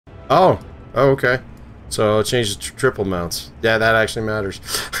Oh, oh, okay. So it changes to triple mounts. Yeah, that actually matters.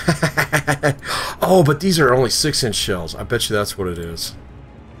 Oh, but these are only 6-inch shells. I bet you that's what it is.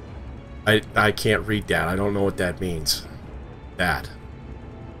 I can't read that. I don't know what that means. That.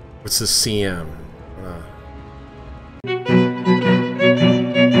 What's the CM?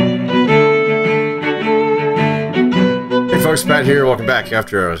 Hey folks, Paaat here. Welcome back.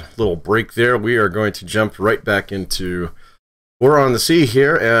 After a little break there, we are going to jump right back into War on the Sea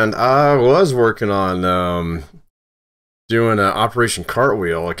here, and I was working on doing an Operation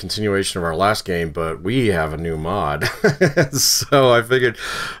Cartwheel, a continuation of our last game, but we have a new mod. So I figured,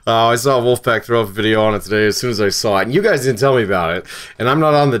 I saw Wolfpack throw up a video on it today as soon as I saw it, and you guys didn't tell me about it, and I'm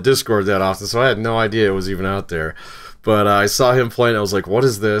not on the Discord that often, so I had no idea it was even out there. But I saw him playing, I was like, what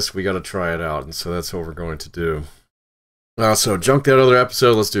is this? We got to try it out, and so that's what we're going to do. So junk that other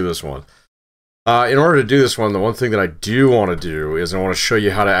episode, let's do this one. In order to do this one, the one thing that I do want to do is I want to show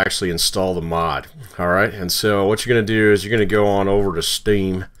you how to actually install the mod. Alright, and so what you're going to do is you're going to go on over to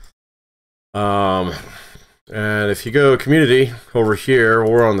Steam. And if you go Community, over here,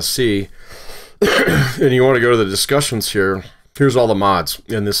 War on the Sea, and you want to go to the discussions here, here's all the mods,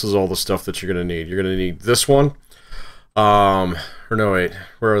 and this is all the stuff that you're going to need. You're going to need this one. Or no, wait,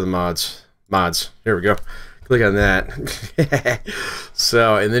 where are the mods? Mods, here we go. Click on that.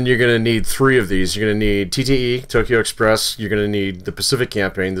 So, and then you're going to need 3 of these. You're going to need TTE, Tokyo Express. You're going to need the Pacific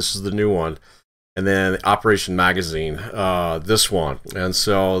Campaign. This is the new one. And then Operation Magazine, this one. And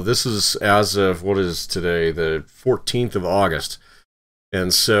so this is as of, what is today? The 14th of August.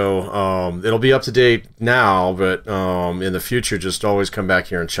 And so it'll be up to date now, but in the future, just always come back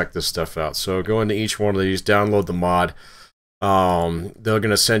here and check this stuff out. So go into each one of these, download the mod. They're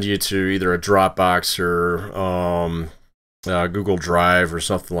going to send you to either a Dropbox or Google Drive or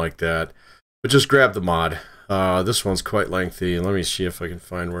something like that. But just grab the mod. This one's quite lengthy. Let me see if I can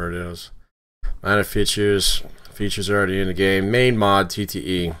find where it is. Minor features. Features are already in the game. Main mod,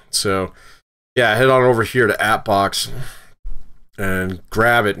 TTE. So, yeah, head on over here to AppBox and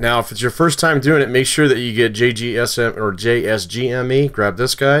grab it. Now, if it's your first time doing it, make sure that you get JGSM or JSGME. Grab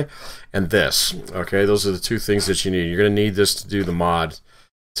this guy. And this, okay, those are the 2 things that you need. You're going to need this to do the mod,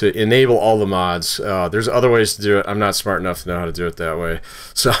 to enable all the mods. There's other ways to do it. I'm not smart enough to know how to do it that way.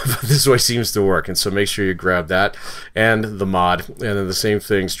 So this way seems to work. And so make sure you grab that and the mod. And then the same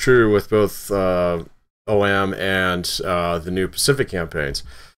thing's true with both OM and the new Pacific campaigns.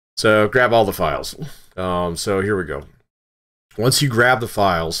 So grab all the files. So here we go. Once you grab the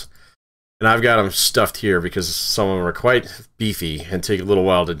files, and I've got them stuffed here because some of them are quite beefy and take a little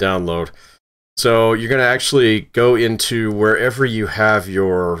while to download. So you're going to actually go into wherever you have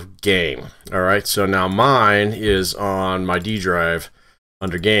your game. All right, so now mine is on my D drive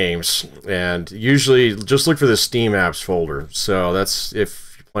under Games. And usually just look for the Steam Apps folder. So that's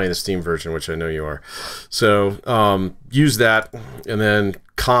if you're playing the Steam version, which I know you are. So use that, and then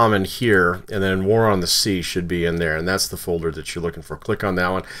Common here, and then War on the Sea should be in there, and that's the folder that you're looking for. Click on that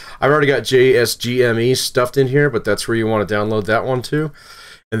one. I've already got JSGME stuffed in here, but that's where you want to download that one too.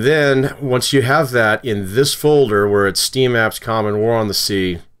 And then once you have that in this folder where it's Steam Apps, Common, War on the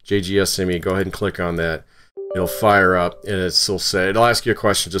Sea, JGSME, go ahead and click on that. It'll fire up, and it'll ask you a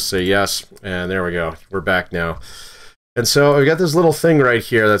question. Just say yes, and there we go. We're back now. And so I've got this little thing right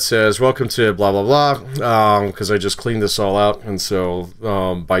here that says, welcome to blah, blah, blah, because I just cleaned this all out. And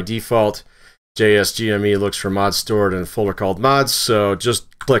so by default, JSGME looks for mods stored in a folder called mods. So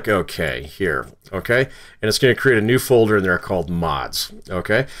just click OK here, okay? And it's going to create a new folder in there called mods,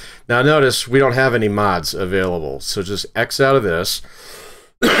 okay? Now notice we don't have any mods available. So just X out of this.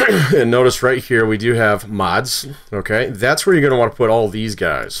 And notice right here we do have mods, okay? That's where you're going to want to put all these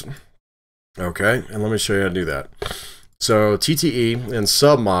guys, okay? And let me show you how to do that. So TTE and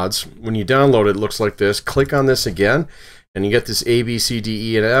submods, when you download it, it looks like this. Click on this again, and you get this A, B, C,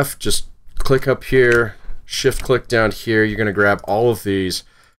 D, E, and F. Just click up here, shift click down here. You're going to grab all of these,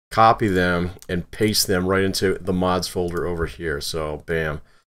 copy them, and paste them right into the mods folder over here. So bam,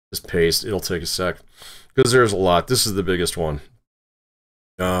 just paste. It'll take a sec because there's a lot. This is the biggest one.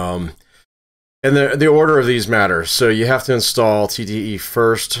 And the order of these matters. So you have to install TTE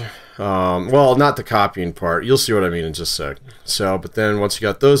first. Well, not the copying part. You'll see what I mean in just a sec. So, but then once you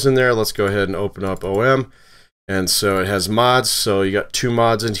got those in there, let's go ahead and open up OM. And so it has mods. So you got 2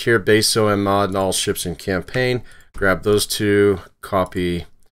 mods in here, base OM mod and all ships in campaign. Grab those 2, copy,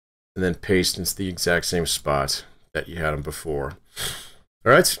 and then paste into the exact same spot that you had them before.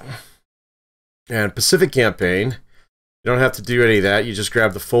 All right. And Pacific campaign. You don't have to do any of that. You just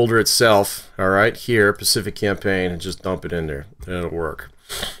grab the folder itself, all right, here, Pacific Campaign, and just dump it in there, and it'll work.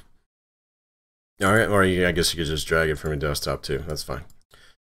 All right, or I guess you could just drag it from your desktop too. That's fine.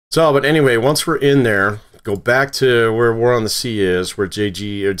 So, but anyway, once we're in there, go back to where War on the Sea is, where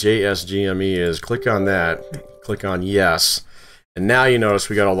JG or JSGME is. Click on that. Click on yes. And now you notice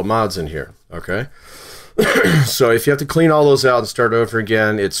we got all the mods in here. Okay. So if you have to clean all those out and start over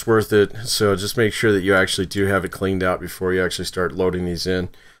again, it's worth it. So just make sure that you actually do have it cleaned out before you actually start loading these in.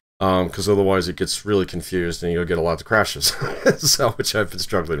 Because otherwise it gets really confused and you'll get a lot of crashes. So, which I've been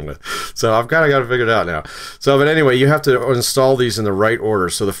struggling with. So I've kind of got to figure it out now. So, but anyway, you have to install these in the right order.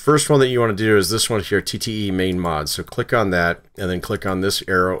 So the first one that you want to do is this one here, TTE main mod. So click on that and then click on this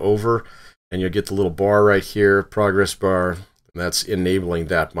arrow over and you'll get the little bar right here, progress bar. And that's enabling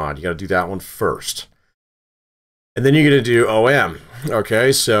that mod. You got to do that one first. And then you're going to do OM.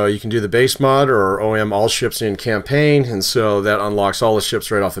 Okay, so you can do the base mod or OM all ships in campaign, and so that unlocks all the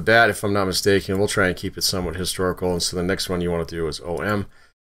ships right off the bat, if I'm not mistaken. We'll try and keep it somewhat historical, and so the next one you want to do is OM.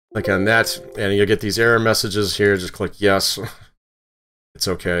 Click on that, and you'll get these error messages here. Just click yes. It's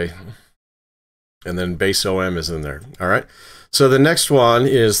okay. And then base OM is in there. All right, so the next one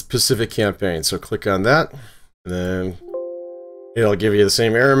is Pacific Campaign. So click on that, and then it'll give you the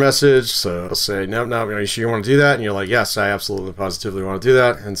same error message, so it'll say, no, are you sure you want to do that? And you're like, yes, I absolutely positively want to do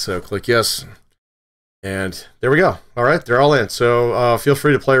that. And so click yes. And there we go. All right, they're all in. So feel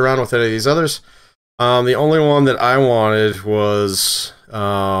free to play around with any of these others. The only one that I wanted was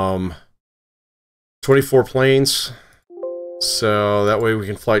 24 planes. So that way we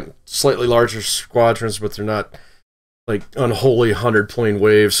can fight slightly larger squadrons, but they're not like unholy 100 plane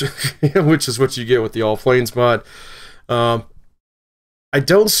waves, which is what you get with the all planes mod. I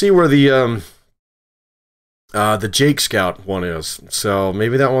don't see where the Jake Scout one is, so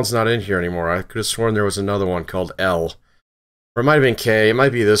maybe that one's not in here anymore. I could have sworn there was another one called L. Or it might have been K, it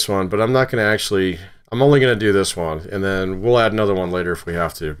might be this one, but I'm not going to actually... I'm only going to do this one, and then we'll add another one later if we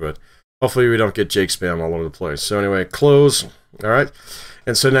have to, but hopefully we don't get Jake spam all over the place. So anyway, close. Alright,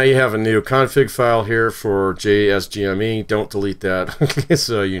 and so now you have a new config file here for JSGME. Don't delete that,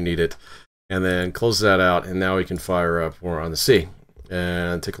 so you need it. And then close that out, and now we can fire up War on the Sea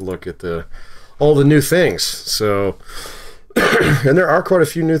and take a look at all the new things. So, and there are quite a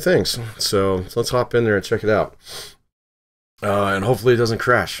few new things. So let's hop in there and check it out. And hopefully it doesn't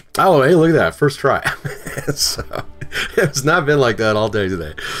crash. Oh, hey, look at that. First try. So, it's not been like that all day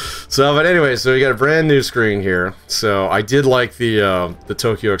today. So, but anyway, so we got a brand new screen here. So I did like the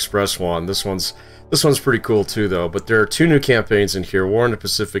Tokyo Express one. This one's pretty cool too, though. But there are two new campaigns in here, War in the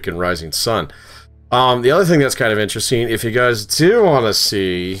Pacific and Rising Sun. The other thing that's kind of interesting, if you guys do want to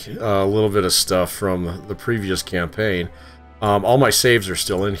see a little bit of stuff from the previous campaign, all my saves are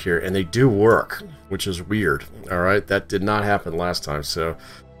still in here, and they do work, which is weird. Alright, that did not happen last time, so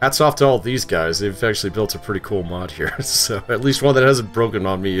hats off to all these guys. They've actually built a pretty cool mod here, so at least one that hasn't broken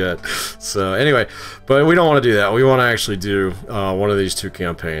on me yet. So anyway, but we don't want to do that. We want to actually do one of these two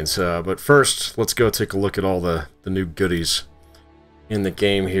campaigns. But first, let's go take a look at all the new goodies in the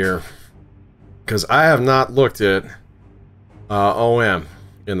game here. Because I have not looked at OM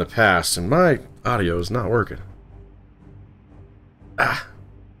in the past, and my audio is not working. Ah,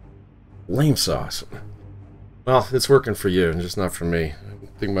 lame sauce. Well, it's working for you, just not for me.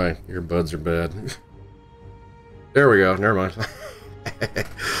 I think my earbuds are bad. There we go, never mind.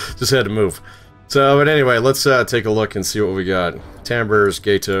 Just had to move. So, but anyway, let's take a look and see what we got. Timbers,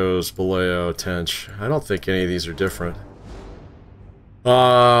 Gatos, Baleo, Tench. I don't think any of these are different.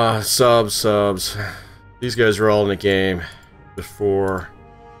 Subs. These guys are all in the game before.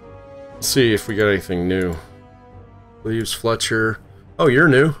 Let's see if we got anything new. Leaves Fletcher. Oh, you're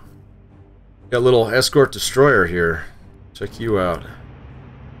new. Got a little escort destroyer here. Check you out.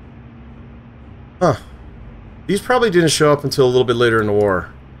 Huh. These probably didn't show up until a little bit later in the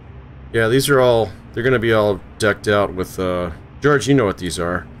war. Yeah, these are all... They're going to be all decked out with... George, you know what these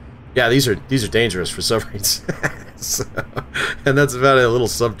are. Yeah, these are dangerous for submarines. So, and that's about it, a little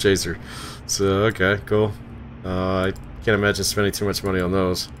sub chaser. So, okay, cool. I can't imagine spending too much money on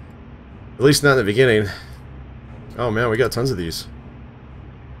those. At least not in the beginning. Oh man, we got tons of these.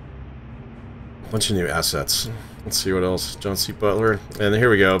 Bunch of new assets. Let's see what else. John C. Butler. And here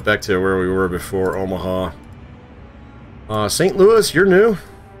we go, back to where we were before, Omaha. St. Louis, you're new.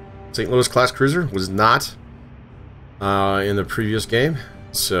 St. Louis class cruiser was not in the previous game.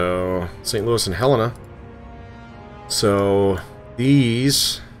 So, St. Louis and Helena. So,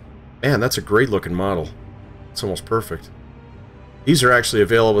 these... Man, that's a great looking model. It's almost perfect. These are actually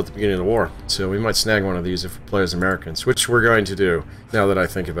available at the beginning of the war. So we might snag one of these if we play as Americans. Which we're going to do, now that I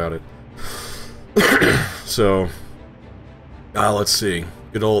think about it. So... let's see.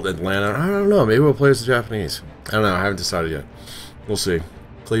 Good old Atlanta. I don't know, maybe we'll play as the Japanese. I don't know, I haven't decided yet. We'll see.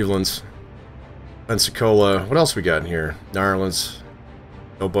 Cleveland's. Pensacola. What else we got in here? Narlands.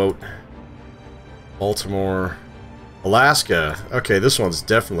 No boat. Baltimore. Alaska. Okay, this one's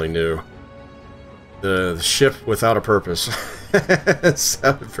definitely new. The ship without a purpose. It's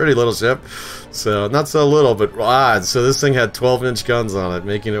a pretty little ship. So, not so little, but odd. So this thing had 12-inch guns on it,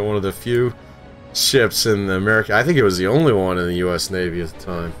 making it one of the few ships in the America. I think it was the only one in the U.S. Navy at the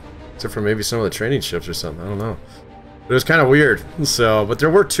time. Except for maybe some of the training ships or something. I don't know. But it was kind of weird. So, but there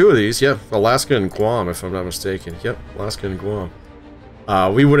were 2 of these. Yep, Alaska and Guam, if I'm not mistaken. Yep, Alaska and Guam.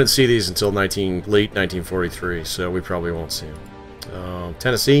 We wouldn't see these until late 1943, so we probably won't see them.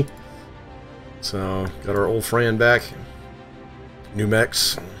 Tennessee. So, got our old friend back. New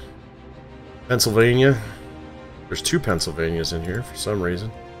Mex. Pennsylvania. There's 2 Pennsylvanias in here for some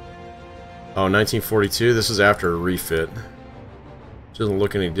reason. Oh, 1942. This is after a refit. Doesn't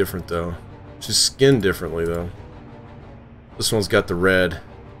look any different, though. She's skinned differently, though. This one's got the red.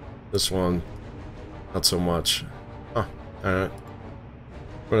 This one, not so much. Oh, alright.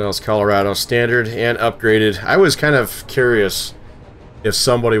 What else? Colorado. Standard and upgraded. I was kind of curious if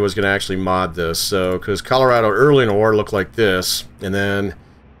somebody was going to actually mod this. So, because Colorado early in the war looked like this, and then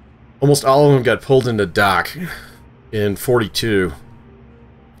almost all of them got pulled into dock in 42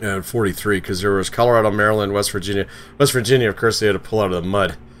 and 43, because there was Colorado, Maryland, West Virginia. West Virginia, of course, they had to pull out of the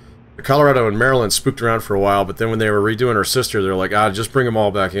mud. The Colorado and Maryland spooked around for a while, but then when they were redoing her sister, they're like, just bring them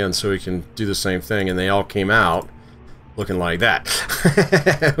all back in so we can do the same thing, and they all came out looking like that,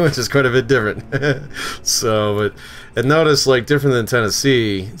 which is quite a bit different. So, and notice, like, different than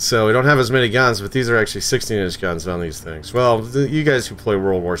Tennessee, so we don't have as many guns, but these are actually 16-inch guns on these things. Well, you guys who play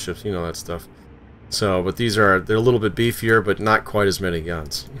World War ships, you know that stuff. So, but they're a little bit beefier, but not quite as many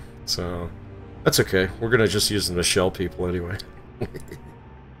guns. So, that's okay. We're going to just use them to shell people anyway.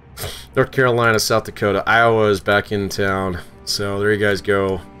 North Carolina, South Dakota, Iowa is back in town. So, there you guys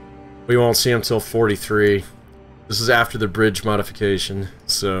go. We won't see them till 43. This is after the bridge modification,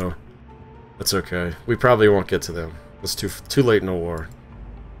 so that's okay. We probably won't get to them. It's too late in the war.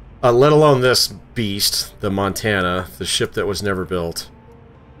 Let alone this beast, the Montana, the ship that was never built.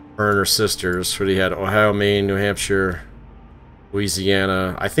 Her and her sisters. What he had: Ohio, Maine, New Hampshire,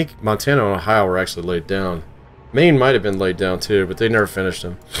 Louisiana. I think Montana and Ohio were actually laid down. Maine might have been laid down too, but they never finished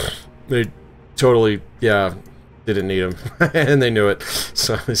them. They totally, yeah, didn't need them, and they knew it.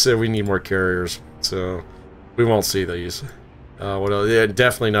 So they said we need more carriers. So we won't see these. What else? Yeah,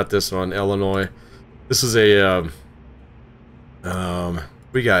 definitely not this one, Illinois. This is a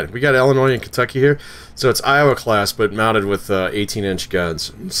we got Illinois and Kentucky here. So it's Iowa class, but mounted with 18-inch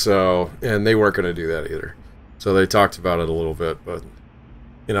guns. So, and they weren't going to do that either. So they talked about it a little bit, but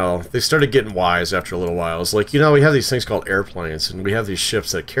you know, they started getting wise after a little while. It's like, you know, we have these things called airplanes, and we have these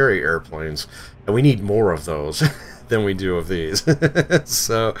ships that carry airplanes, and we need more of those than we do of these.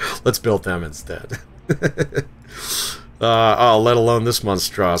 So let's build them instead. Oh, let alone this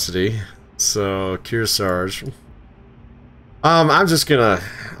monstrosity. So Kearsarge. I'm just gonna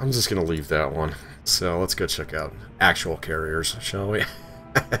leave that one. So let's go check out actual carriers, shall we?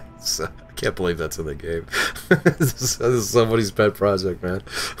 So, I can't believe that's in the game. This is somebody's pet project, man.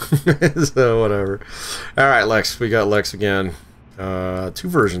 So whatever. All right, Lex. We got Lex again. 2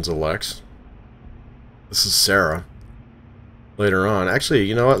 versions of Lex. This is Sarah. Later on, actually,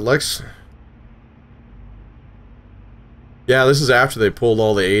 you know what, Lex? Yeah, this is after they pulled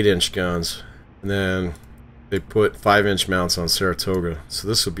all the 8-inch guns, and then they put 5-inch mounts on Saratoga. So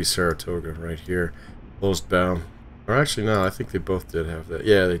this would be Saratoga right here, closed bow. Or actually, no, I think they both did have that.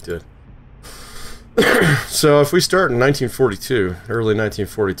 Yeah, they did. So if we start in 1942, early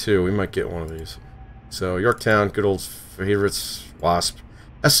 1942, we might get one of these. So Yorktown, good old favorites, Wasp.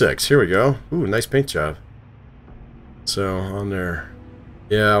 Essex, here we go. Ooh, nice paint job. So on there.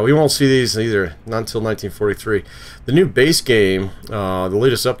 Yeah, we won't see these either, not until 1943. The new base game, the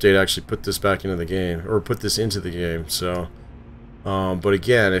latest update actually put this back into the game, or put this into the game, so... but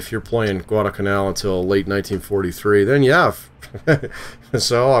again, if you're playing Guadalcanal until late 1943, then yeah.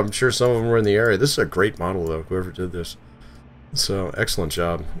 So I'm sure some of them were in the area. This is a great model, though, whoever did this. So, excellent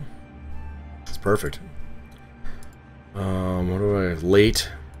job. It's perfect. What do I... Late?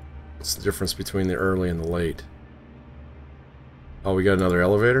 What's the difference between the early and the late? Oh, we got another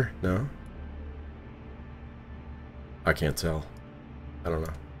elevator? No? I can't tell. I don't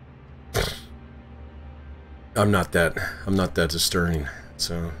know. I'm not that discerning.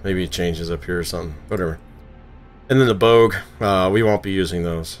 So maybe it changes up here or something. Whatever. And then the Bogue, we won't be using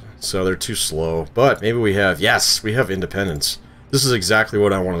those. So they're too slow. But maybe we have... Yes! We have Independence. This is exactly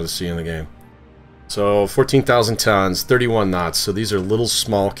what I wanted to see in the game. So 14,000 tons, 31 knots. So these are little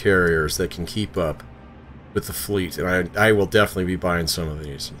small carriers that can keep up. with the fleet, and I will definitely be buying some of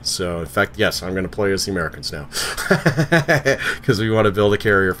these. So, in fact, yes, I'm going to play as the Americans now, because we want to build a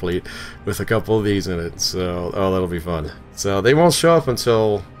carrier fleet with a couple of these in it. So, oh, that'll be fun. So, they won't show up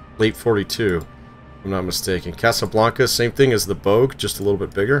until late 42, if I'm not mistaken. Casablanca, same thing as the Bogue, just a little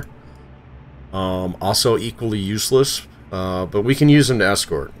bit bigger. Also equally useless, but we can use them to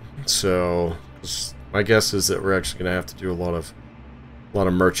escort. So, my guess is that we're actually going to have to do a lot of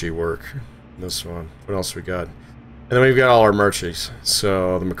merchie work. This one. What else we got? And then we've got all our merchies.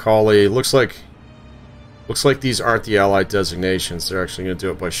 So the Macaulay looks like these aren't the Allied designations. They're actually going to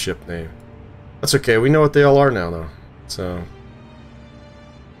do it by ship name. That's okay. We know what they all are now, though. So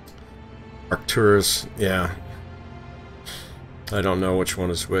Arcturus, yeah. I don't know which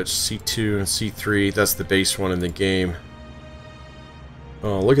one is which. C2 and C3. That's the base one in the game.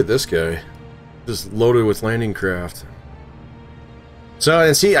 Oh, look at this guy. Just loaded with landing craft. So,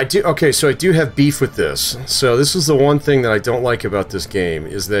 and see, I do have beef with this. So this is the one thing that I don't like about this game,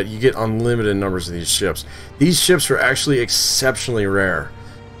 is that you get unlimited numbers of these ships. These ships were actually exceptionally rare.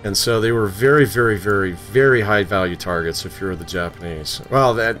 And so they were very, very, very, very high value targets if you're the Japanese.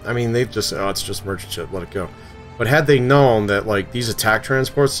 Well, I mean, they just, oh, it's just merchant ship, let it go. But had they known that, like, these attack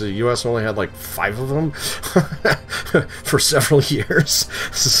transports, the U.S. only had, like, 5 of them for several years,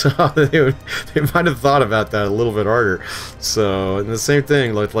 so they might have thought about that a little bit harder. So, and the same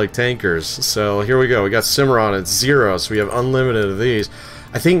thing with, like, tankers. So, here we go. We got Cimarron at 0, so we have unlimited of these.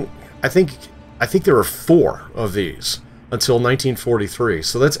 I think there were 4 of these until 1943,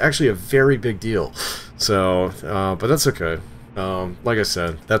 so that's actually a very big deal. So, but that's okay. Like I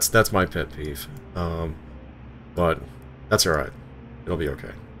said, that's my pet peeve. But that's alright. It'll be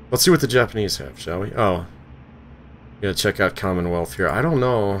okay. Let's see what the Japanese have, shall we? Oh. Gotta check out Commonwealth here. I don't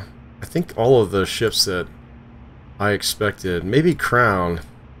know. I think all of the ships that I expected. Maybe Crown.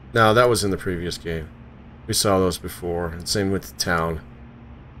 No, that was in the previous game. We saw those before. And same with the Town.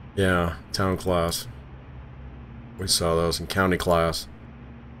 Yeah, Town class. We saw those in County class.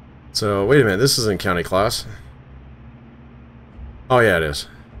 So, wait a minute. This isn't County class. Oh, yeah, it is.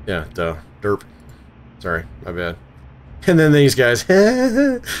 Yeah, duh. Derp. Sorry, my bad. And then these guys.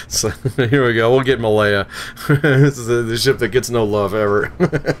 So here we go. We'll get Malaya. This is the ship that gets no love ever.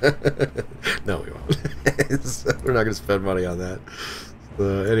 No, we won't. So we're not going to spend money on that.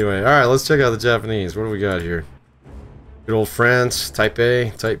 So anyway, all right. Let's check out the Japanese. What do we got here? Good old France. Type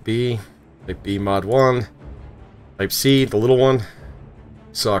A, Type B, Type B Mod 1, Type C, the little one.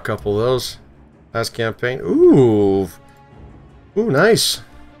 Saw a couple of those last campaign. Ooh, nice.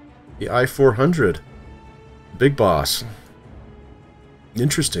 The I-400. Big boss.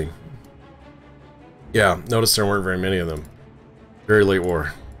 Interesting. Yeah, notice there weren't very many of them. Very late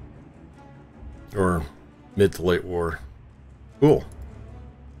war. Or mid to late war. Cool.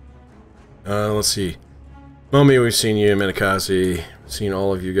 Let's see. Momi, we've seen you. Minakaze. We've seen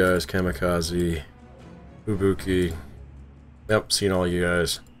all of you guys. Kamikaze. Ubuki. Yep, seen all you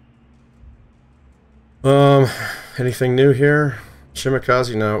guys. Anything new here?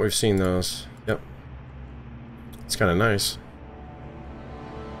 Shimakaze? No, we've seen those. Yep. It's kind of nice.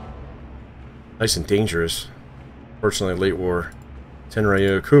 Nice and dangerous. Fortunately, late war.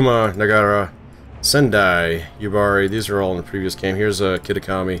 Tenryu, Kuma, Nagara, Sendai, Yubari. These are all in the previous game. Here's a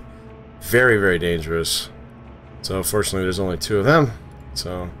Kitakami. Very, very dangerous. So, fortunately, there's only 2 of them.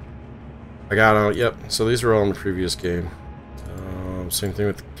 So, I got them. Yep. So, these are all in the previous game. Same thing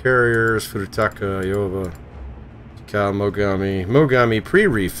with the carriers. Furutaka, Yoba, Takao, Mogami. Mogami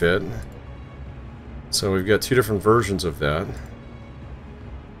pre-refit. So we've got 2 different versions of that.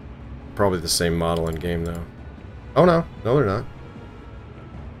 Probably the same model in game though. Oh no, no they're not.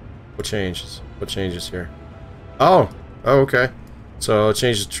 What changes? What changes here? Oh, okay. So it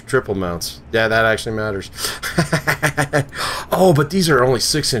changes to triple mounts. Yeah, that actually matters. Oh, but these are only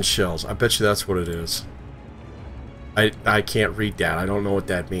 6-inch shells. I bet you that's what it is. I can't read that. I don't know what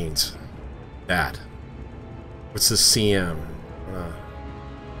that means. That. What's the CM?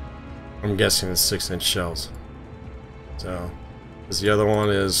 I'm guessing it's 6-inch shells. So, because the other one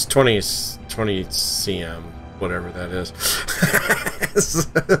is 20 CM, whatever that is.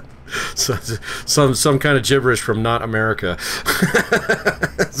 So, some kind of gibberish from not America.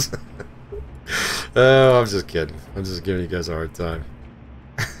 Oh, I'm just kidding. I'm just giving you guys a hard time.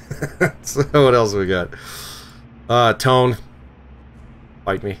 So, what else we got? Tone.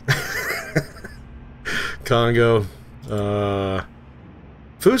 Bite me. Congo.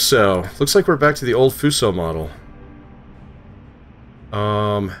 Fuso. Looks like we're back to the old Fuso model.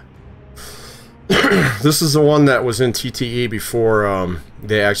 This is the one that was in TTE before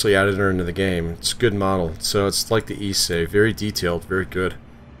they actually added her into the game. It's a good model. So it's like the Issei. Very detailed. Very good.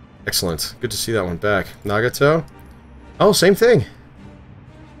 Excellent. Good to see that one back. Nagato? Oh, same thing.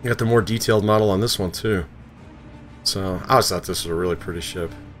 You got the more detailed model on this one, too. So, I always thought this was a really pretty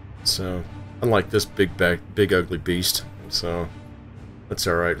ship. So, unlike this big ugly beast. So, that's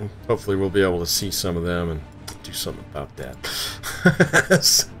alright. Hopefully we'll be able to see some of them and do something about that.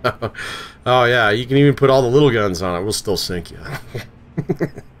 So, oh yeah, you can even put all the little guns on it. We'll still sink you.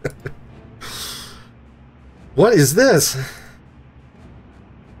 What is this?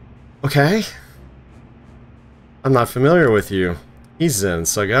 Okay. I'm not familiar with you. Izen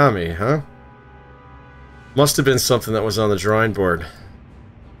Sagami, huh? Must have been something that was on the drawing board.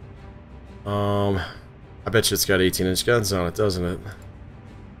 I bet you it's got 18-inch guns on it, doesn't it?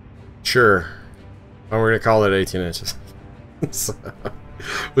 Sure. Well, we're gonna call it 18 inches. So,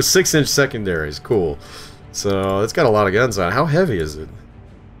 with 6-inch secondaries, cool. So it's got a lot of guns on it. How heavy is it?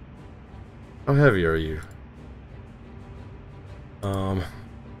 How heavy are you?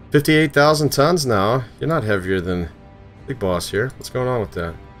 58,000 tons now. You're not heavier than Big Boss here. What's going on with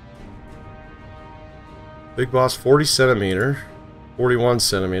that? Big Boss 40 centimeter, 41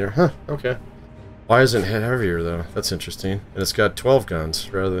 centimeter. Huh, okay. Why isn't it heavier though? That's interesting. And it's got 12 guns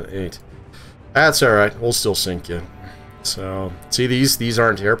rather than 8. That's alright. We'll still sink you. So, see, these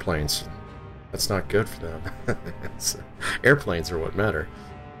aren't airplanes. That's not good for them. Airplanes are what matter.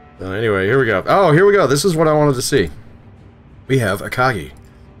 So anyway, here we go. Oh, here we go. This is what I wanted to see. We have Akagi.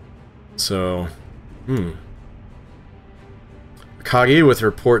 So, Akagi with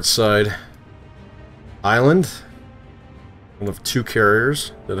her port side island. One of 2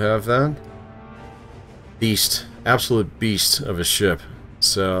 carriers that have that. Beast. Absolute beast of a ship.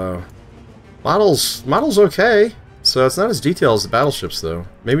 So, model's okay. So it's not as detailed as the battleships, though.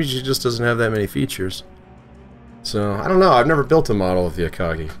 Maybe she just doesn't have that many features. So, I don't know. I've never built a model of the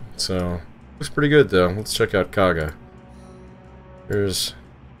Akagi. So, looks pretty good, though. Let's check out Kaga. Here's...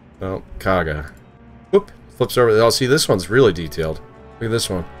 oh, Kaga. Whoop! Flips over. Oh, see, this one's really detailed. Look at this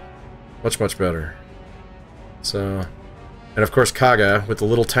one. Much, much better. So... and, of course, Kaga with the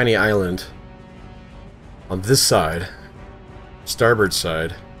little tiny island on this side. Starboard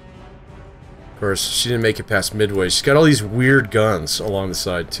side. Of course, she didn't make it past Midway. She's got all these weird guns along the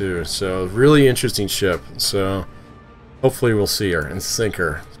side, too. So, really interesting ship. So, hopefully we'll see her and sink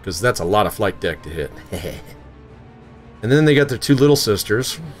her. Because that's a lot of flight deck to hit. And then they got their 2 little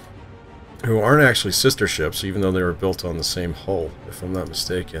sisters. Who aren't actually sister ships, even though they were built on the same hull, if I'm not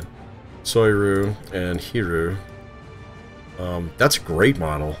mistaken. Soiru and Hiru. That's a great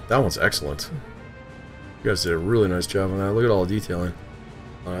model. That one's excellent. You guys did a really nice job on that. Look at all the detailing.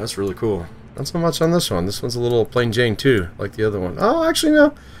 That's really cool. Not so much on this one. This one's a little plain Jane too, like the other one. Oh, actually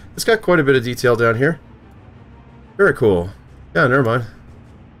no. It's got quite a bit of detail down here. Very cool. Yeah, never mind.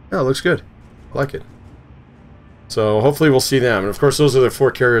 Yeah, it looks good. I like it. So hopefully we'll see them. And of course those are the 4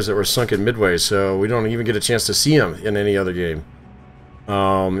 carriers that were sunk at Midway, so we don't even get a chance to see them in any other game.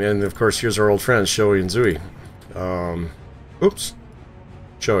 And of course here's our old friends, Shoei and Zui. Oops.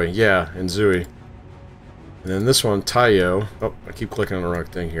 Shoei, yeah, and Zui. And then this one, Taiyo. Oh, I keep clicking on the wrong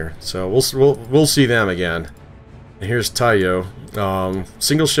thing here. So we'll see them again. And here's Taiyo.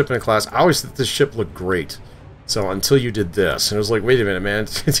 Single ship in a class. I always thought this ship looked great. So until you did this, and it was like, wait a minute, man,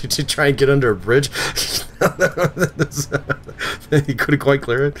 did you try and get under a bridge? He couldn't quite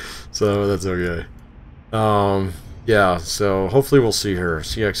clear it, so that's okay. Yeah. So hopefully we'll see her.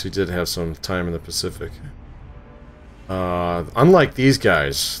 She actually did have some time in the Pacific. Unlike these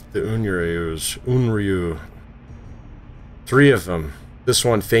guys, the Unryu. 3 of them. This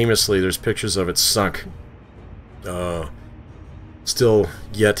one, famously, there's pictures of it sunk. Still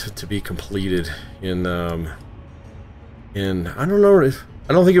yet to be completed in I don't know if...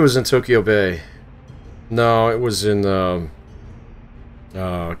 I don't think it was in Tokyo Bay. No, it was in,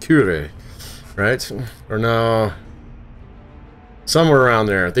 Kure. Right? Or no... somewhere around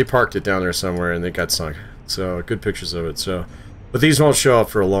there. They parked it down there somewhere and it got sunk. So, good pictures of it, so... but these won't show up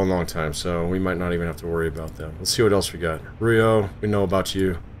for a long, long time, so we might not even have to worry about them. Let's see what else we got. Ryo, we know about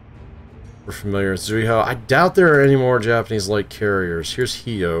you. We're familiar with Zuiho. I doubt there are any more Japanese light carriers. Here's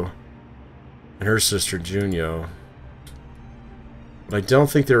Hio. And her sister, Junyo. But I don't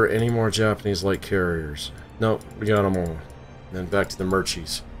think there are any more Japanese light carriers. Nope, we got them all. And then back to the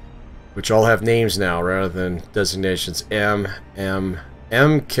Merchies. Which all have names now, rather than designations. M,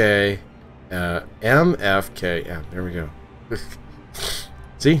 K, M, F, K, M. There we go.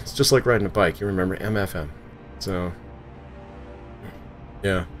 See? It's just like riding a bike. You remember MFM. So,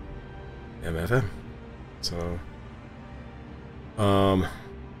 yeah. MFM. So,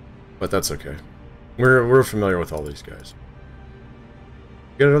 but that's okay. We're familiar with all these guys.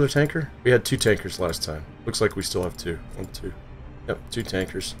 You got another tanker? We had 2 tankers last time. Looks like we still have 2. 1, 2. Yep, 2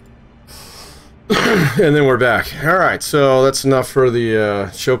 tankers. And then we're back. All right, so that's enough for the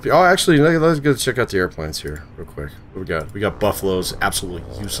show. Oh, actually, let's go check out the airplanes here real quick. What we got? We got Buffalo's absolutely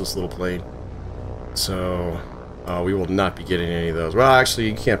useless little plane. So we will not be getting any of those. Well, actually,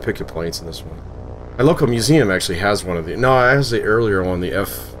 you can't pick your planes in this one. My local museum actually has one of the. No, it has the earlier one, the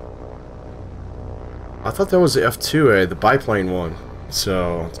F. I thought that was the F2A, the biplane one.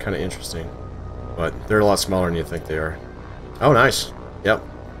 So it's kind of interesting, but they're a lot smaller than you think they are. Oh, nice. Yep.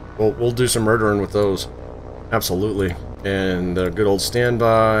 We'll do some murdering with those. Absolutely. And the good old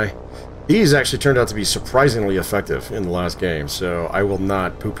standby. These actually turned out to be surprisingly effective in the last game, so I will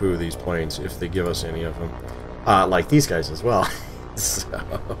not poo-poo these planes if they give us any of them. Like these guys as well. So,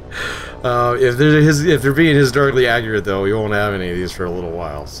 if they're being historically accurate, though, we won't have any of these for a little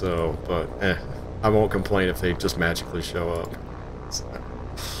while. So, but I won't complain if they just magically show up. So,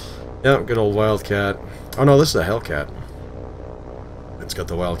 yeah, good old Wildcat. Oh no, this is a Hellcat. It's got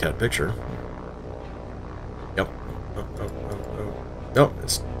the Wildcat picture. Yep. No,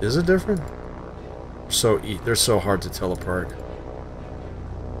 is it different? They're so hard to tell apart.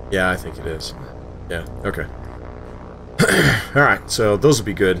 Yeah, I think it is. Yeah, okay. Alright, so those would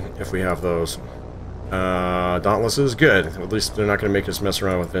be good if we have those. Dauntless is good. At least they're not going to make us mess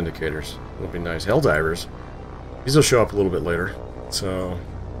around with Vindicators. It'll be nice. Helldivers. These will show up a little bit later. So,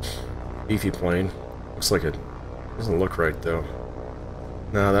 beefy plane. Looks like it doesn't look right, though.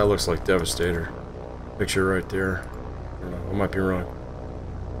 No, that looks like Devastator. Picture right there. I don't know, I might be wrong.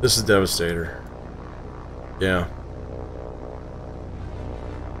 This is Devastator. Yeah.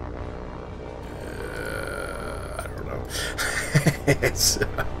 I don't know.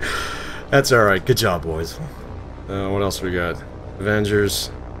 That's alright. Good job, boys. What else we got?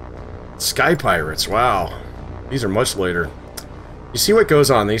 Avengers. Sky Pirates. Wow. These are much later. You see what goes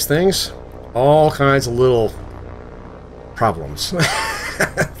on these things? All kinds of little problems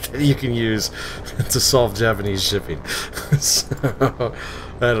that you can use to solve Japanese shipping. So,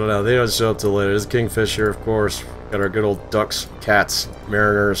 I don't know. They don't show up till later. There's Kingfisher, of course. Got our good old Ducks, Cats,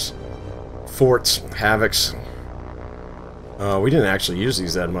 Mariners, Forts, Havocs. We didn't actually use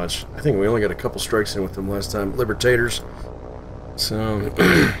these that much. I think we only got a couple strikes in with them last time. Libertators. So,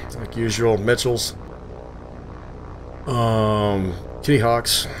 like usual, Mitchells. Kitty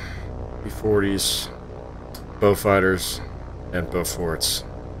Hawks, B-40s, Beaufighters, and Beauforts.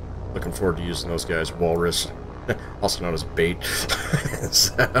 Looking forward to using those guys. Walrus, also known as bait.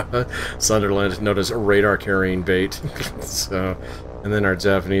 Sunderland, known as a radar carrying bait. So, and then our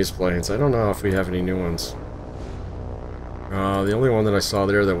Japanese planes. I don't know if we have any new ones. The only one that I saw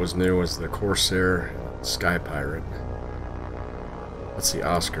there that was new was the Corsair Sky Pirate. That's the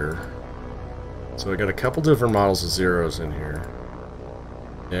Oscar. So I got a couple different models of Zeros in here.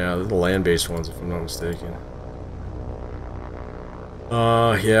 Yeah, they're the land-based ones, if I'm not mistaken.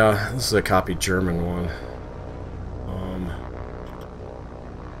 Yeah, this is a copied German one.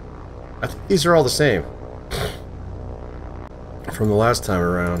 I think these are all the same from the last time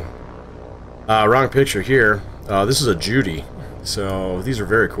around. Wrong picture here. This is a Judy, so these are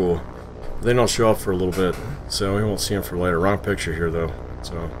very cool. They don't show up for a little bit, so we won't see them for later. Wrong picture here, though.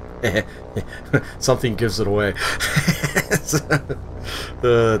 So something gives it away.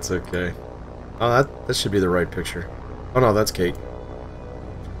 That's okay. Oh, that should be the right picture. Oh no, that's Kate.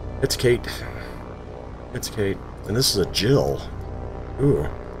 It's Kate. It's Kate. And this is a Jill. Ooh.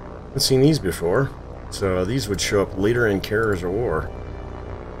 Haven't seen these before. So these would show up later in Carriers of War.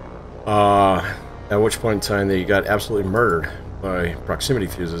 At which point in time they got absolutely murdered by proximity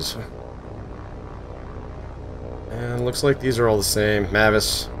fuses. And looks like these are all the same.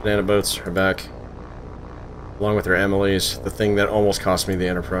 Mavis, Banana Boats are back. Along with their Emily's, the thing that almost cost me the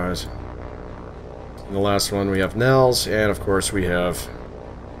Enterprise. In the last one we have Nels, and of course we have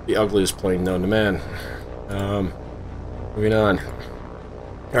the ugliest plane known to man. Moving on.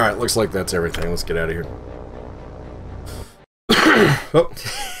 Alright, looks like that's everything. Let's get out of here. Oh,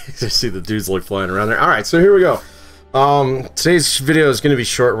 I see the dudes like flying around there. Alright, so here we go. Today's video is going to be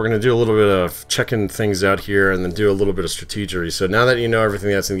short. We're going to do a little bit of checking things out here and then do a little bit of strategery. So now that you know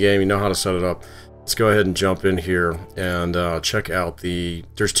everything that's in the game, you know how to set it up, let's go ahead and jump in here and check out the...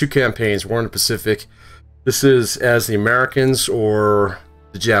 There's two campaigns, War in the Pacific. This is as the Americans or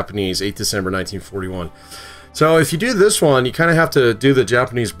the Japanese, 8th December 1941. So if you do this one, you kind of have to do the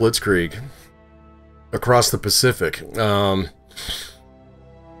Japanese Blitzkrieg across the Pacific. I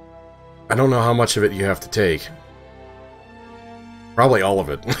don't know how much of it you have to take. Probably all of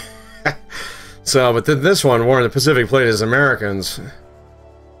it. So, but then this one, War in the Pacific, played as Americans.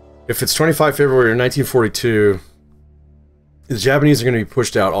 If it's 25 February 1942, the Japanese are going to be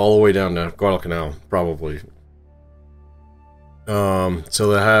pushed out all the way down to Guadalcanal, probably.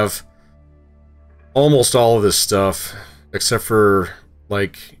 So they have almost all of this stuff, except for,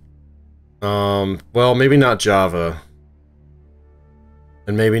 like, well, maybe not Java.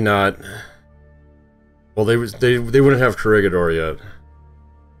 And maybe not... Well, they wouldn't have Corregidor yet.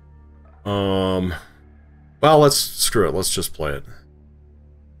 Well, let's screw it. Let's just play it.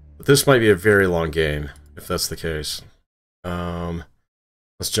 But this might be a very long game, if that's the case.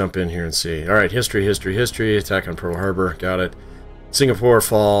 Let's jump in here and see. All right, history. Attack on Pearl Harbor. Got it. Singapore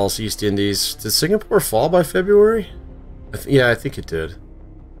falls. East Indies. Did Singapore fall by February? Yeah, I think it did.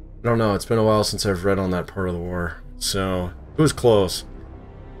 I don't know. It's been a while since I've read on that part of the war. So, it was close.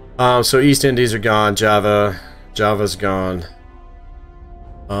 So East Indies are gone. Java's gone.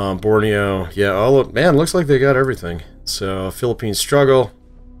 Borneo. Yeah, oh, man, looks like they got everything. So, Philippines struggle.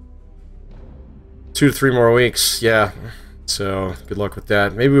 2 to 3 more weeks. Yeah. So, good luck with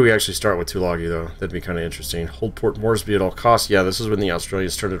that. Maybe we actually start with Tulagi, though. That'd be kind of interesting. Hold Port Moresby at all costs. Yeah, this is when the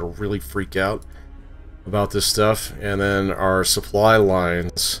Australians started to really freak out about this stuff. And then our supply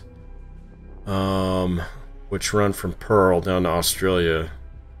lines, which run from Pearl down to Australia.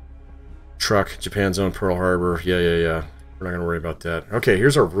 Truck, Japan's own Pearl Harbor. Yeah. We're not going to worry about that. Okay,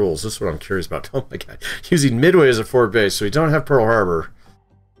 here's our rules. This is what I'm curious about. Oh my god. Using Midway as a forward base, so we don't have Pearl Harbor.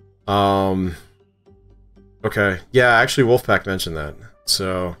 Okay. Yeah, actually Wolfpack mentioned that.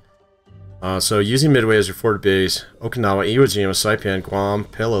 So, so using Midway as your forward base, Okinawa, Iwo Jima, Saipan, Guam,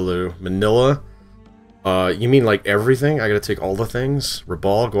 Peleliu, Manila. You mean like everything? I gotta take all the things?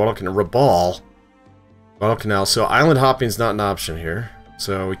 Rabaul, Guadalcanal. So island hopping's not an option here.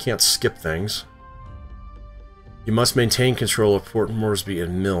 So we can't skip things. You must maintain control of Port Moresby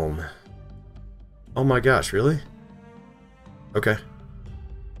and Milne. Oh my gosh, really? Okay.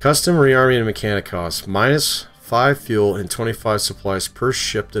 Custom rearming and mechanic costs. -5 fuel and 25 supplies per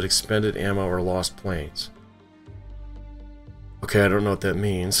ship that expended ammo or lost planes. Okay, I don't know what that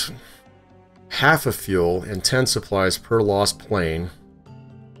means. Half of fuel and 10 supplies per lost plane.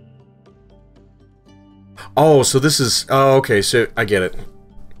 Oh, so this is... Oh, okay, so I get it.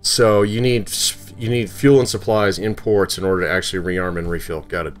 So you need fuel and supplies in ports in order to actually rearm and refill.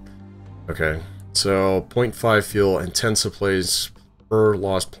 Got it. Okay. So 0.5 fuel and 10 supplies per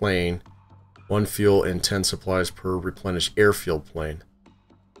lost plane. 1 fuel and 10 supplies per replenished airfield plane.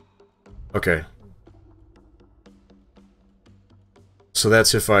 Okay. So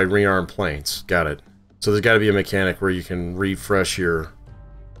that's if I rearm planes. Got it. So there's got to be a mechanic where you can refresh your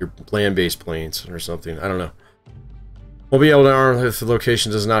land-based planes or something. I don't know. We'll be able to arm if the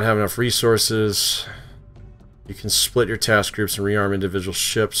location does not have enough resources. You can split your task groups and rearm individual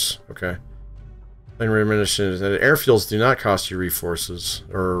ships. Okay. Plane remunitions. Airfields do not cost you resources.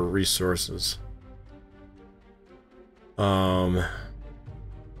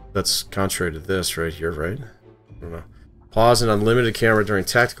 That's contrary to this right here, right? I don't know. Pause and unlimited camera during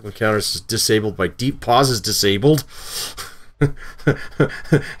tactical encounters is disabled by deep. Pause is disabled.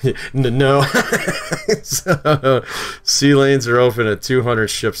 No. So, sea lanes are open at 200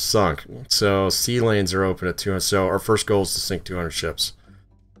 ships sunk. So sea lanes are open at 200. So our first goal is to sink 200 ships.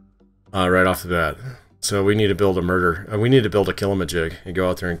 Right off the bat. So we need to build a murder. We need to build a killamajig and go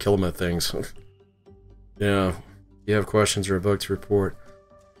out there and kill them at things. Yeah. If you have questions or a bug to report.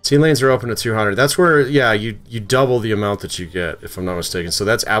 Sea lanes are open at 200. That's where, yeah, you double the amount that you get, if I'm not mistaken. So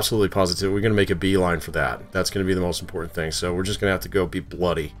that's absolutely positive. We're going to make a beeline for that. That's going to be the most important thing. So we're just going to have to go be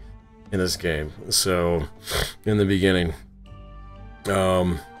bloody in this game. So, in the beginning.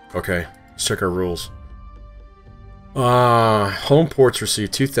 Okay. Let's check our rules. Home ports receive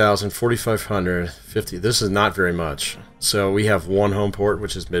 2,000, 4,500, 50. This is not very much. So we have one home port,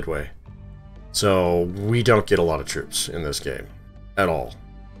 which is Midway. So we don't get a lot of troops in this game. At all.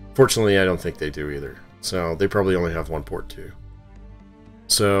 Fortunately, I don't think they do either. So, they probably only have one port, too.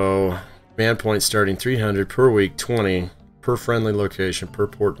 So, man points starting 300 per week, 20 per friendly location, per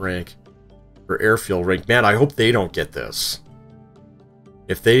port rank, per airfield rank. Man, I hope they don't get this.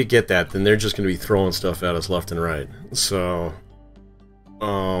 If they get that, then they're just going to be throwing stuff at us left and right. So,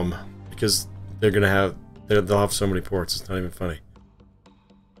 because they're going to have, they'll have so many ports, it's not even funny.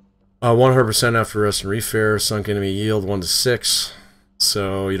 100% after rest and refair, sunk enemy yield 1 to 6.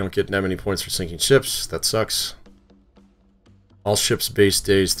 So you don't get that many points for sinking ships. That sucks. All ships base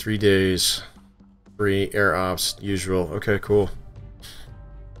days, 3 days. Free air ops, usual. Okay, cool.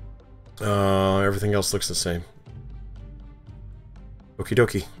 Everything else looks the same. Okie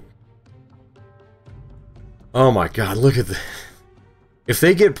dokie. Oh my god, look at the... If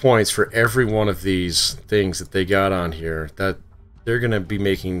they get points for every one of these things that they got on here, that they're going to be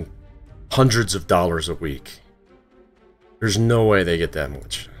making hundreds of dollars a week. There's no way they get that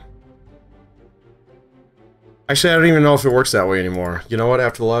much. Actually, I don't even know if it works that way anymore. You know what?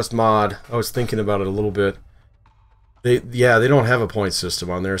 After the last mod, I was thinking about it a little bit. They don't have a point system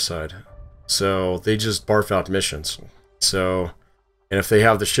on their side. So they just barf out missions. So, and if they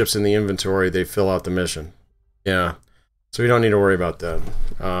have the ships in the inventory, they fill out the mission. Yeah. So we don't need to worry about that.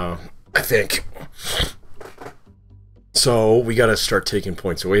 I think. So we got to start taking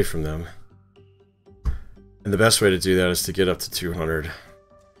points away from them. And the best way to do that is to get up to 200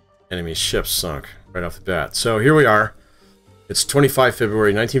 enemy ships sunk right off the bat. So here we are. It's 25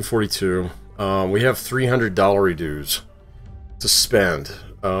 February 1942. We have $300 dues to spend.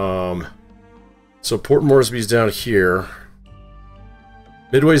 So Port Moresby's down here.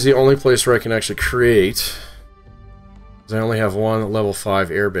 Midway's the only place where I can actually create, because I only have one level 5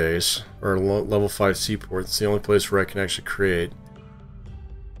 airbase, or level 5 seaport. It's the only place where I can actually create.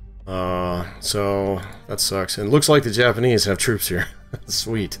 So that sucks. And it looks like the Japanese have troops here.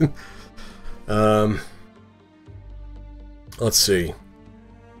 Sweet. Let's see.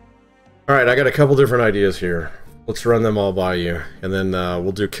 Alright, I got a couple different ideas here. Let's run them all by you, and then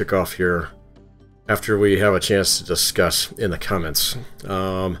we'll do kickoff here after we have a chance to discuss in the comments.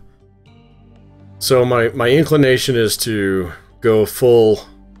 So my inclination is to go full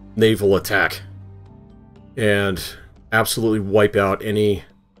naval attack and absolutely wipe out any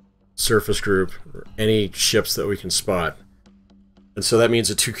surface group or any ships that we can spot. And so that means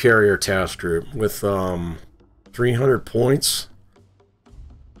a 2-carrier task group with 300 points.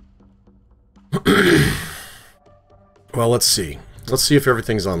 Well, let's see. Let's see if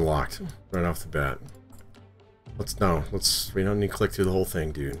everything's unlocked right off the bat. We don't need to click through the whole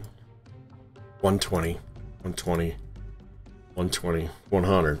thing, dude. 120, 120, 120,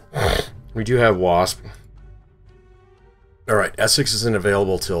 100. We do have WASP. Alright, Essex isn't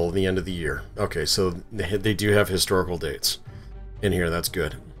available till the end of the year. Okay, so they do have historical dates in here. That's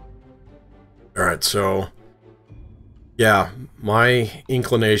good. Alright, so yeah, my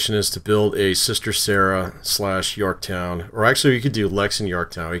inclination is to build a Sister Sarah / Yorktown, or actually we could do Lex and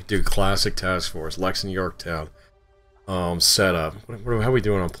Yorktown. We could do classic task force, Lex and Yorktown setup. How are we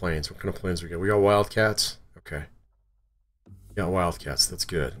doing on planes? What kind of planes we got? We got Wildcats? Okay. We got Wildcats, that's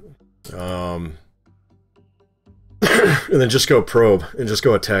good. And then just go probe, and just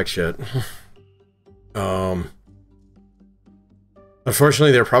go attack shit.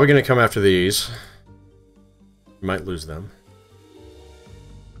 Unfortunately, they're probably going to come after these. We might lose them.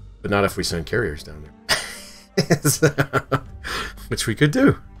 But not if we send carriers down there. Which we could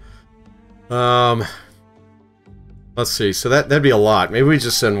do. Let's see. So that'd be a lot. Maybe we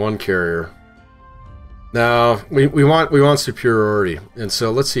just send one carrier. No, we want superiority. And so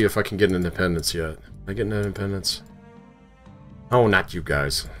let's see if I can get an independence yet. Can I get an independence? Oh, not you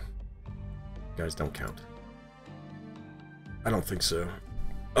guys. You guys don't count. I don't think so.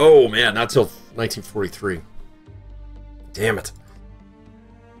 Oh man, not till 1943. Damn it.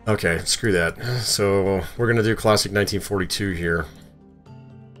 Okay, screw that. So we're gonna do classic 1942 here.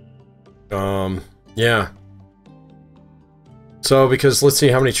 Yeah. So because let's see,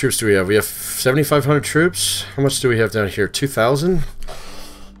 how many troops do we have? We have 7,500 troops. How much do we have down here? 2,000.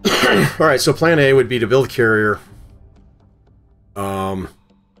 All right. So plan A would be to build a carrier.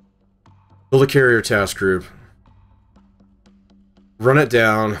 Build a carrier task group. Run it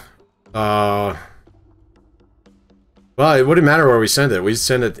down. Well, it wouldn't matter where we send it. We'd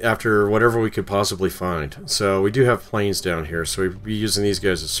send it after whatever we could possibly find. So we do have planes down here, so we'd be using these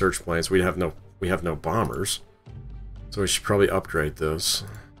guys as search planes. We have no bombers, so we should probably upgrade those.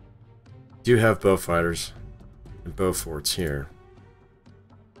 We do have bow fighters and bow forts here.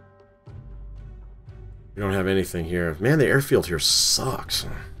 We don't have anything here. Man, the airfield here sucks.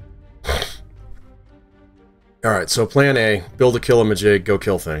 Alright, so plan A, build a kill-a-majig, go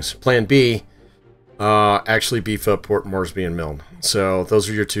kill things. Plan B, actually beef up Port Moresby and Milne. So those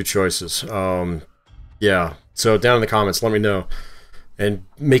are your two choices. Yeah, so down in the comments, let me know. And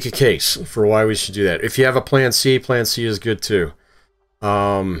make a case for why we should do that. If you have a plan C is good too.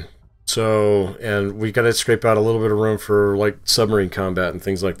 So, and we got to scrape out a little bit of room for like submarine combat and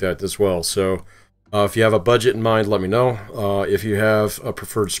things like that as well. So if you have a budget in mind, let me know. If you have a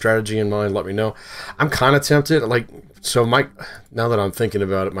preferred strategy in mind, let me know. I'm kind of tempted, like, so now that I'm thinking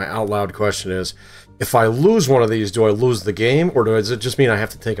about it, my out loud question is, if I lose one of these, do I lose the game, or does it just mean I have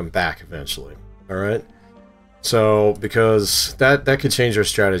to take them back eventually? All right. So, because that could change our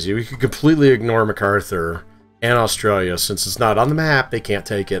strategy. We could completely ignore MacArthur and Australia, since it's not on the map, they can't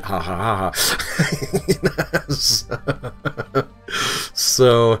take it. Ha ha ha ha.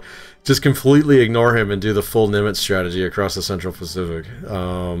 So, just completely ignore him and do the full Nimitz strategy across the Central Pacific.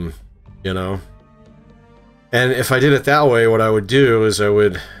 You know? And if I did it that way, what I would do is I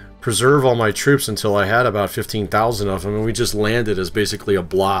would preserve all my troops until I had about 15,000 of them, and we just landed as basically a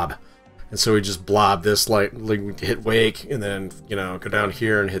blob. And so we just blob this, like we hit wake, and then, you know, go down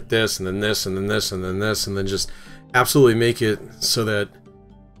here and hit this, and then this, and then this, and then this, and then just absolutely make it so that,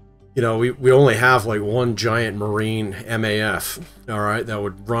 you know, we only have like one giant marine MAF, all right, that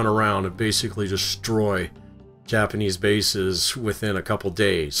would run around and basically destroy Japanese bases within a couple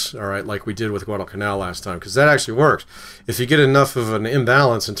days, all right, like we did with Guadalcanal last time, because that actually works. If you get enough of an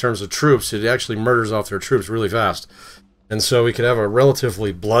imbalance in terms of troops, it actually murders off their troops really fast. And so we could have a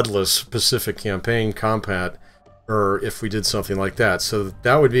relatively bloodless Pacific campaign compat, or if we did something like that. So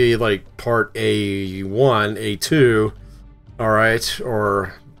that would be like part A1, A2, all right,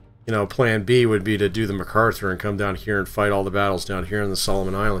 or, you know, plan B would be to do the MacArthur and come down here and fight all the battles down here in the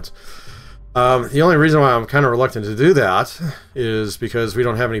Solomon Islands. The only reason why I'm kind of reluctant to do that is because we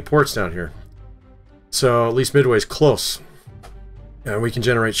don't have any ports down here. So at least Midway's close. And we can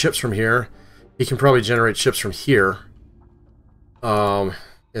generate ships from here. He can probably generate ships from here.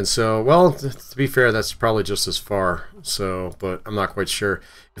 And so, well, to be fair, that's probably just as far. So, but I'm not quite sure.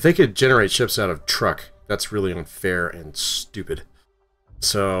 If they could generate ships out of truck, that's really unfair and stupid.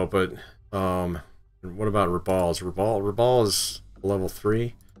 So, but, what about Rabal's? Rabal is level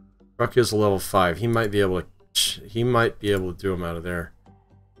 3. Truck is a level 5. He might be able to do them out of there.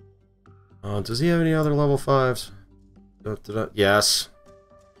 Does he have any other level 5s? Yes.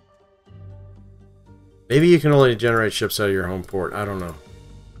 Maybe you can only generate ships out of your home port. I don't know.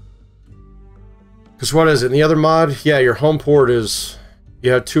 Because what is it? In the other mod, yeah, your home port is...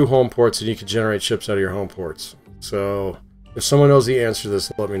 You have 2 home ports and you can generate ships out of your home ports. So, if someone knows the answer to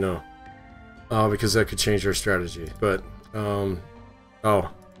this, let me know. Because that could change our strategy. But, oh.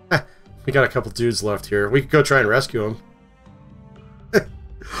 We got a couple dudes left here. We could go try and rescue them.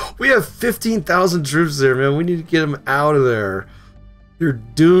 We have 15,000 troops there, man. We need to get them out of there. They're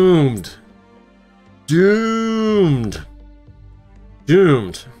doomed. Doomed.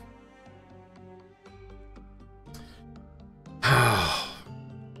 Doomed.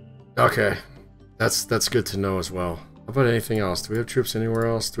 Okay. That's good to know as well. How about anything else? Do we have troops anywhere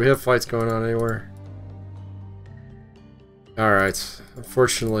else? Do we have fights going on anywhere? Alright.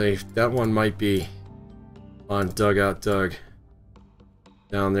 Unfortunately, that one might be on Dugout Doug.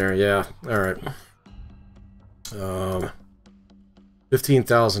 Down there, yeah. Alright.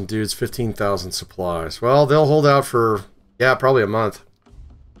 15,000 dudes, 15,000 supplies. Well, they'll hold out for, yeah, probably a month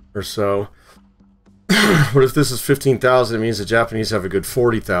or so. But if this is 15,000, it means the Japanese have a good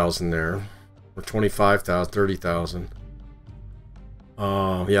 40,000 there. Or 25,000, 30,000.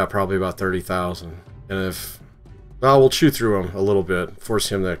 Yeah, probably about 30,000. And if... Well, we'll chew through him a little bit.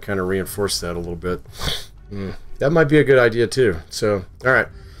 Force him to kind of reinforce that a little bit. That might be a good idea, too. So, alright.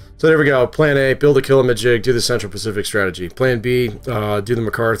 So there we go. Plan A, build a Kill-A-Majig, do the Central Pacific strategy. Plan B, do the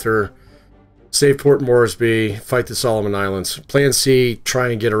MacArthur, save Port Moresby, fight the Solomon Islands. Plan C, try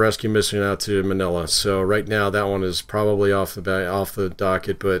and get a rescue mission out to Manila. So right now, that one is probably off the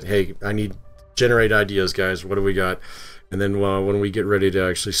docket. But hey, I need generate ideas, guys. What do we got? And then when we get ready to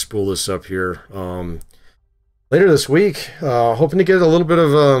actually spool this up here, later this week, hoping to get a little bit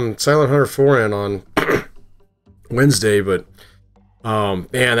of Silent Hunter 4 in on Wednesday, but man,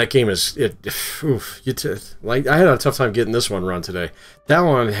 that game is like I had a tough time getting this one run today. That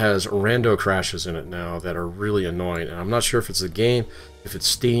one has rando crashes in it now that are really annoying, and I'm not sure if it's the game, if it's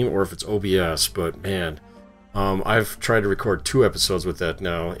Steam, or if it's OBS. But man, I've tried to record 2 episodes with that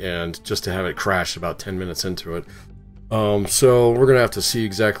now, and just to have it crash about 10 minutes into it. So we're gonna have to see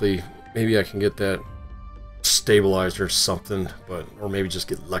exactly. Maybe I can get that stabilized or something, or maybe just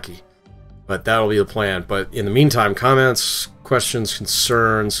get lucky. But that'll be the plan. But in the meantime, comments, questions,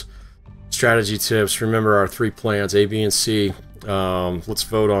 concerns, strategy tips. Remember our 3 plans, A, B, and C. Let's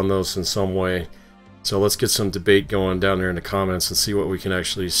vote on those in some way. So let's get some debate going down there in the comments and see what we can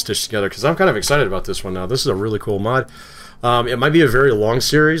actually stitch together. Because I'm kind of excited about this one now. This is a really cool mod. It might be a very long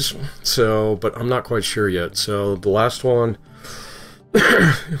series, but I'm not quite sure yet. So the last one,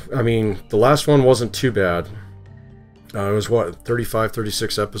 I mean, the last one wasn't too bad. It was, what, 35,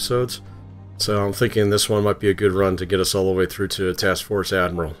 36 episodes? So I'm thinking this one might be a good run to get us all the way through to Task Force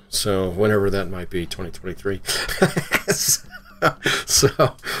Admiral. So whenever that might be, 2023.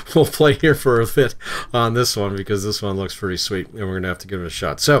 So we'll play here for a bit on this one because this one looks pretty sweet and we're going to have to give it a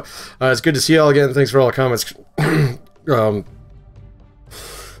shot. So it's good to see you all again. Thanks for all the comments.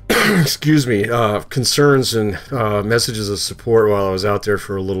 Excuse me, concerns and messages of support while I was out there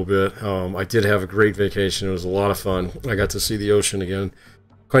for a little bit. I did have a great vacation. It was a lot of fun. I got to see the ocean again.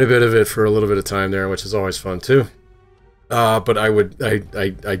 Quite a bit of it for a little bit of time there, which is always fun too. But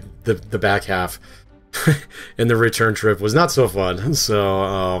the back half and the return trip was not so fun.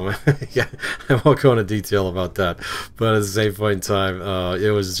 So yeah, I won't go into detail about that. But at the same point in time, it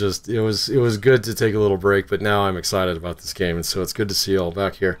was good to take a little break. But now I'm excited about this game, and so it's good to see you all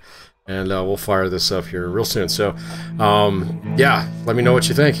back here. And we'll fire this up here real soon. So yeah, let me know what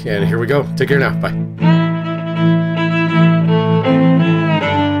you think. And here we go. Take care now. Bye.